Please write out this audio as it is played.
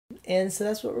And so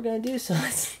that's what we're going to do. So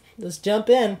let's jump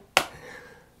in.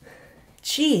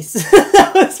 Jeez,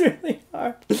 that was really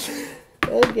hard.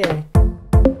 Okay.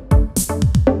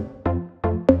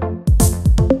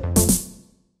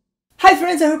 Hi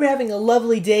friends, I hope you're having a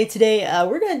lovely day today.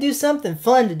 We're going to do something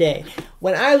fun today.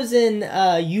 When I was in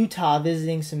Utah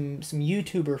visiting some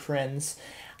YouTuber friends,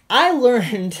 I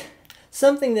learned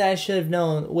something that I should have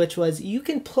known, which was you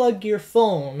can plug your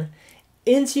phone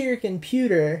into your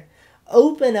computer,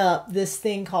 open up this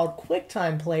thing called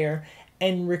QuickTime Player,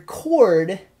 and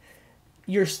record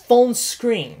your phone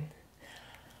screen.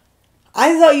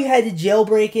 I thought you had to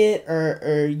jailbreak it,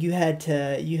 or you had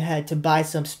to buy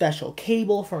some special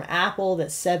cable from Apple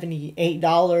that's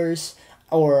 $78,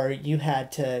 or you had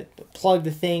to plug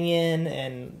the thing in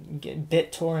and get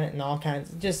BitTorrent and all kinds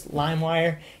of just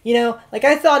LimeWire. You know, like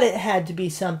I thought it had to be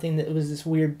something that was this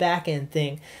weird back end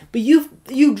thing. But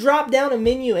you drop down a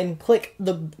menu and click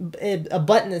a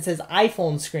button that says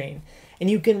iPhone screen, and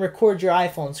you can record your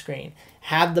iPhone screen,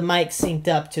 have the mic synced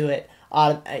up to it.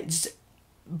 It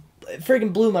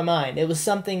freaking blew my mind. It was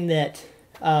something that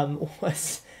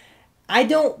was I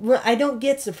don't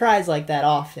get surprised like that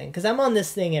often because I'm on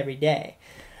this thing every day.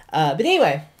 But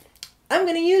anyway, I'm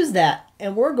going to use that,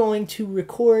 and we're going to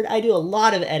record. I do a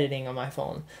lot of editing on my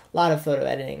phone, a lot of photo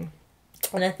editing,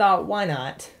 and I thought, why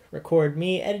not record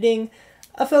me editing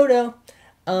a photo?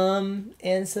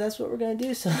 And so that's what we're going to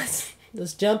do. So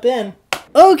let's jump in.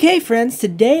 Okay, friends,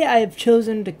 today I have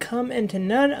chosen to come into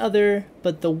none other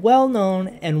but the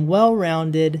well-known and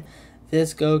well-rounded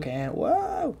VSCO cam.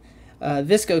 Whoa!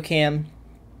 VSCO cam.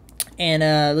 And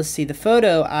let's see, the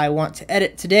photo I want to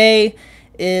edit today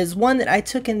is one that I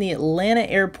took in the Atlanta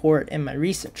airport in my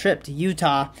recent trip to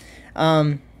Utah.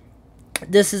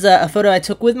 This is a photo I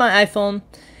took with my iPhone,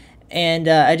 and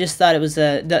I just thought it was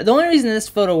the only reason this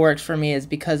photo works for me is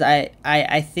because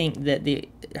I think that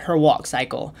her walk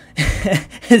cycle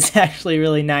is actually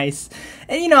really nice,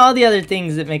 and you know, all the other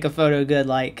things that make a photo good,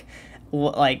 like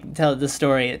tell the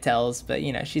story it tells, but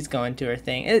you know, she's going to her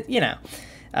thing,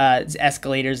 it's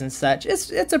escalators and such.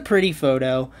 It's a pretty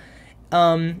photo.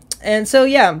 And so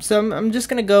yeah, so I'm just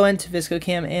gonna go into VSCO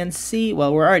Cam and see.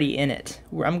 Well, we're already in it.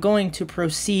 I'm going to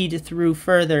proceed through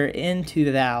further into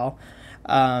the VAL,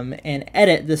 and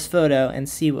edit this photo and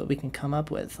see what we can come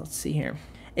up with. Let's see here.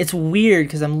 It's weird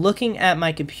because I'm looking at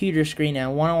my computer screen and I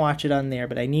want to watch it on there,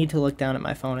 but I need to look down at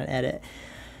my phone and edit.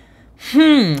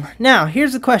 Now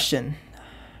here's the question.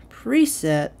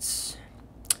 Presets.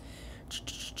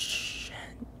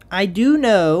 I do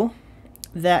know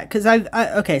that because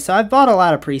okay, so I've bought a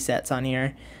lot of presets on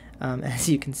here, as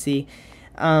you can see,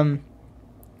 and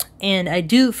I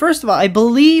do. First of all, I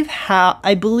believe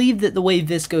that the way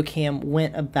VSCO Cam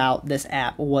went about this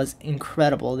app was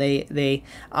incredible. They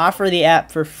offer the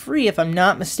app for free, if I'm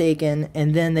not mistaken,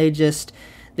 and then they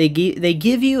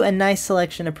give you a nice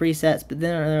selection of presets, but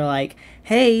then they're like,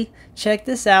 hey, check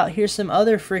this out. Here's some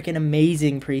other freaking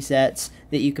amazing presets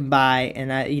that you can buy,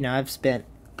 and I've spent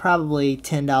probably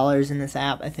 $10 in this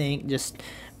app, I think, just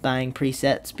buying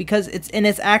presets, because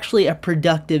it's actually a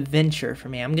productive venture for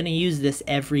me. I'm gonna use this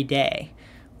every day.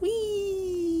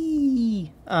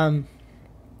 Whee!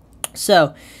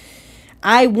 So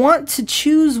I want to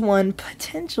choose one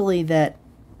potentially that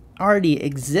already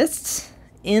exists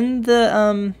in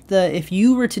the if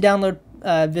you were to download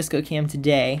VSCO Cam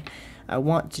today, I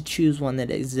want to choose one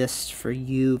that exists for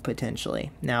you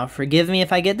potentially. Now, forgive me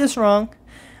if I get this wrong,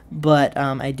 but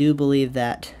I do believe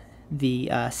that the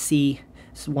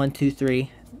C123,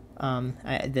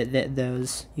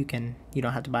 those you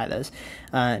don't have to buy those.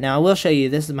 Now I will show you.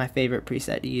 This is my favorite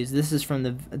preset to use. This is from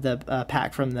the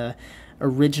pack from the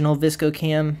original VSCO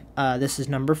Cam. This is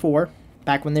number 4,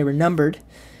 back when they were numbered,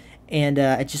 and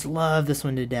I just love this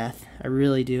one to death. I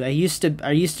really do. I used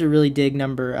to really dig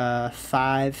number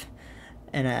 5.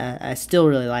 And I still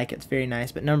really like it. It's very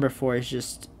nice. But number 4 is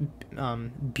just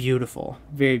beautiful,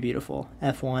 very beautiful.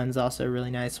 F1 is also a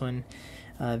really nice one,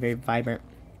 very vibrant.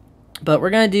 But we're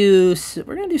gonna do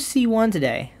C1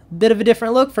 today. Bit of a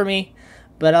different look for me,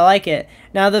 but I like it.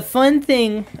 Now the fun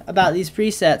thing about these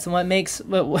presets and what makes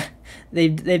what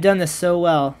they've done this so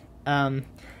well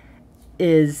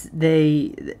is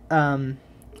they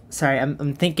sorry,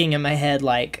 I'm thinking in my head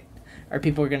like, or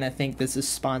people are going to think this is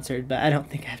sponsored, but I don't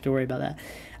think I have to worry about that.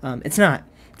 It's not.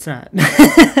 It's not.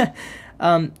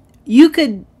 You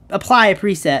could apply a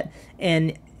preset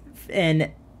and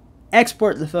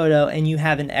export the photo, and you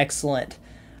have an excellently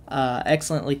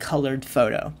colored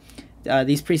photo.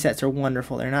 These presets are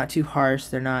wonderful. They're not too harsh.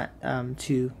 They're not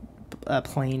too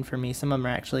plain for me. Some of them are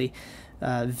actually,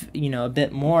 a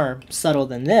bit more subtle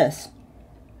than this.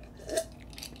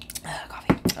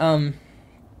 Coffee.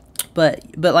 but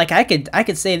like I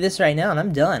could save this right now and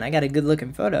I'm done. I got a good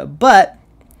looking photo. But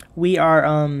we are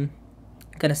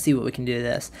gonna see what we can do with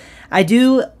this. I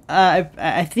do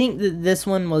I think that this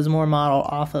one was more modeled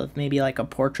off of maybe like a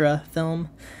Portra film,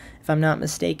 if I'm not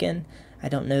mistaken. I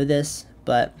don't know this,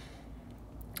 but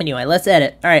anyway, let's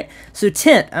edit. All right, so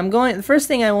tint. The first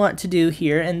thing I want to do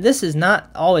here, and this is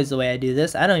not always the way I do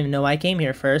this. I don't even know why I came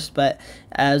here first, but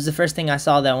it was the first thing I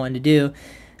saw that I wanted to do.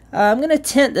 I'm going to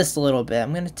tint this a little bit.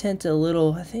 I'm going to tint a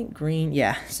little, I think green.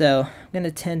 Yeah, so I'm going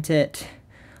to tint it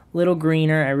a little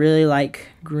greener. I really like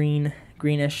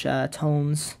greenish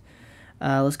tones.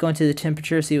 Let's go into the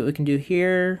temperature, see what we can do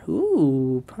here.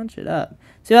 Ooh, punch it up.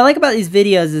 See, what I like about these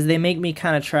videos is they make me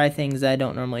kind of try things that I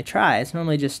don't normally try. It's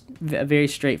normally just a very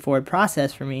straightforward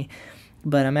process for me,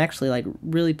 but I'm actually like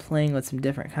really playing with some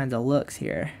different kinds of looks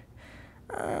here.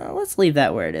 Let's leave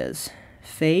that where it is.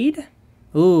 Fade.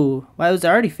 Ooh, well, it was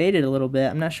already faded a little bit.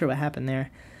 I'm not sure what happened there.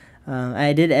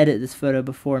 I did edit this photo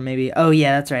before, maybe. Oh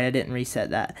yeah, that's right. I didn't reset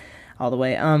that all the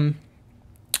way.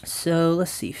 So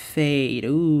let's see, fade.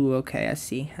 Ooh, okay, I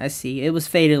see. It was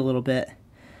faded a little bit.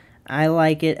 I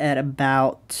like it at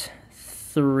about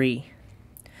 3.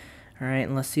 All right,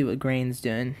 and let's see what grain's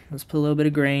doing. Let's put a little bit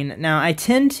of grain. Now, I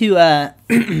tend to,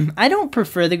 I don't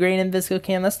prefer the grain in VSCO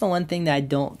Cam. That's the one thing that I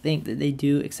don't think that they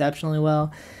do exceptionally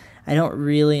well. I don't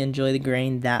really enjoy the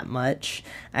grain that much.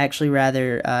 I actually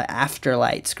rather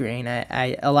Afterlight's grain.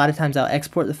 A lot of times I'll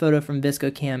export the photo from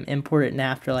VSCO Cam, import it in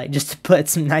Afterlight just to put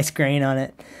some nice grain on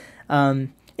it.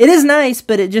 It is nice,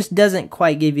 but it just doesn't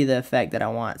quite give you the effect that I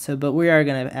want. So, but we are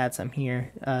going to add some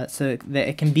here so that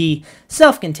it can be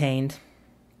self-contained.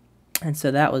 And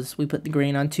so that was, we put the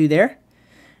grain on 2 there.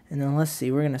 And then let's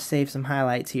see, we're going to save some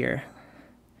highlights here.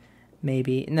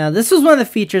 Maybe. Now, this was one of the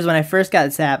features when I first got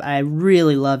this app. I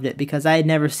really loved it because I had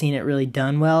never seen it really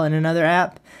done well in another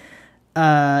app.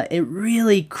 It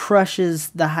really crushes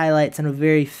the highlights in a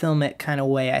very filmic kind of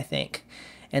way, I think.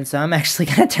 And so I'm actually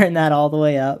going to turn that all the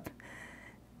way up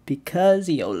because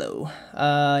YOLO.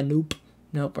 Nope,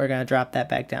 we're going to drop that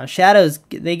back down. Shadows,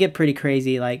 they get pretty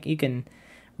crazy. Like, you can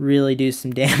really do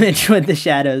some damage with the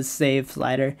shadows save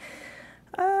slider.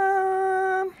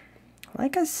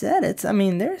 Like I said,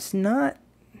 there's not,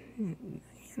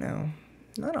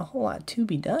 not a whole lot to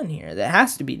be done here. That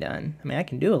has to be done. I mean, I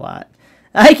can do a lot.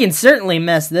 I can certainly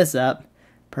mess this up.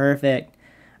 Perfect.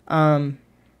 Let's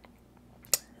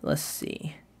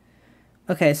see.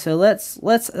 Okay, so let's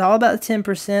all about the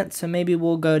 10%. So maybe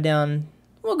we'll go down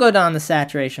the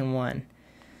saturation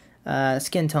 1.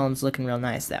 Skin tone's looking real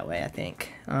nice that way, I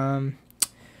think. Do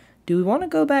we want to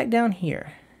go back down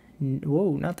here?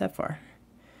 Whoa, not that far.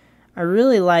 I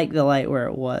really like the light where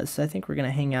it was, so I think we're going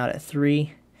to hang out at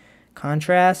 3.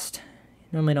 Contrast,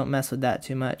 normally don't mess with that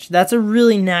too much. That's a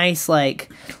really nice,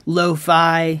 like,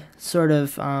 lo-fi sort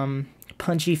of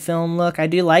punchy film look. I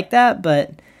do like that,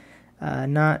 but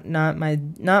not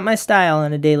my style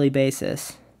on a daily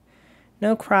basis.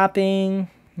 No cropping,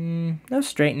 no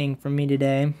straightening for me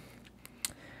today.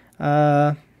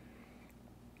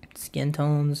 Skin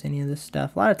tones, any of this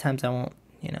stuff. A lot of times I won't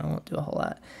do a whole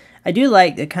lot. I do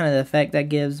like the kind of effect that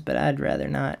gives, but I'd rather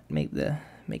not make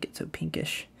it so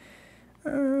pinkish.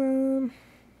 I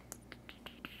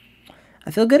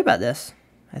feel good about this.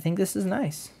 I think this is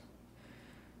nice.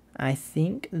 I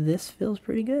think this feels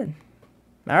pretty good.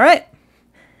 All right.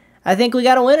 I think we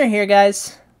got a winner here,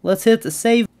 guys. Let's hit the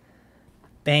save.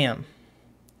 Bam.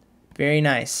 Very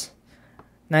nice.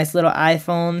 Nice little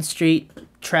iPhone street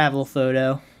travel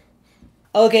photo.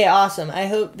 Okay, awesome. I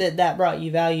hope that brought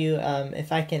you value.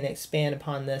 If I can expand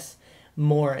upon this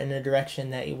more in a direction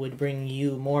that it would bring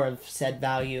you more of said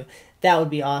value, that would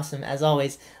be awesome. As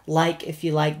always, like if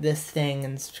you like this thing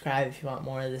and subscribe if you want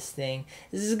more of this thing.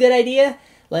 Is this a good idea?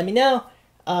 Let me know.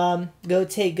 Go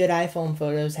take good iPhone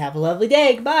photos. Have a lovely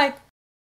day. Goodbye.